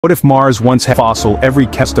What if Mars once had fossil every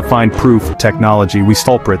cast to find proof of technology we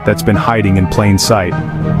culprit that's been hiding in plain sight?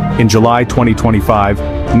 In July 2025,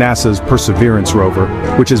 NASA's Perseverance rover,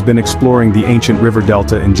 which has been exploring the ancient river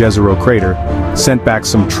delta in Jezero crater, sent back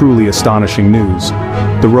some truly astonishing news.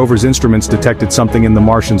 The rover's instruments detected something in the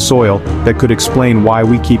Martian soil that could explain why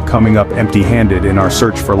we keep coming up empty-handed in our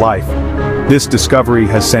search for life. This discovery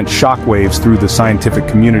has sent shockwaves through the scientific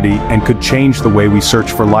community and could change the way we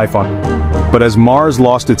search for life on Earth. But as Mars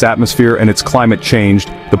lost its atmosphere and its climate changed,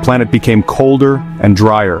 the planet became colder and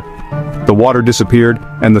drier. The water disappeared,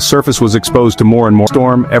 and the surface was exposed to more and more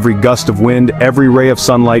storm. Every gust of wind, every ray of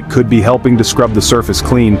sunlight could be helping to scrub the surface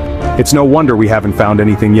clean. It's no wonder we haven't found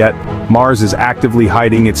anything yet. Mars is actively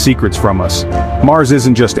hiding its secrets from us. Mars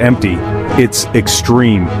isn't just empty, it's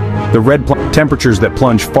extreme. The red temperatures that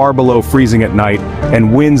plunge far below freezing at night,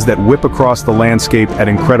 and winds that whip across the landscape at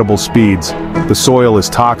incredible speeds. The soil is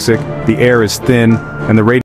toxic, the air is thin, and the radiation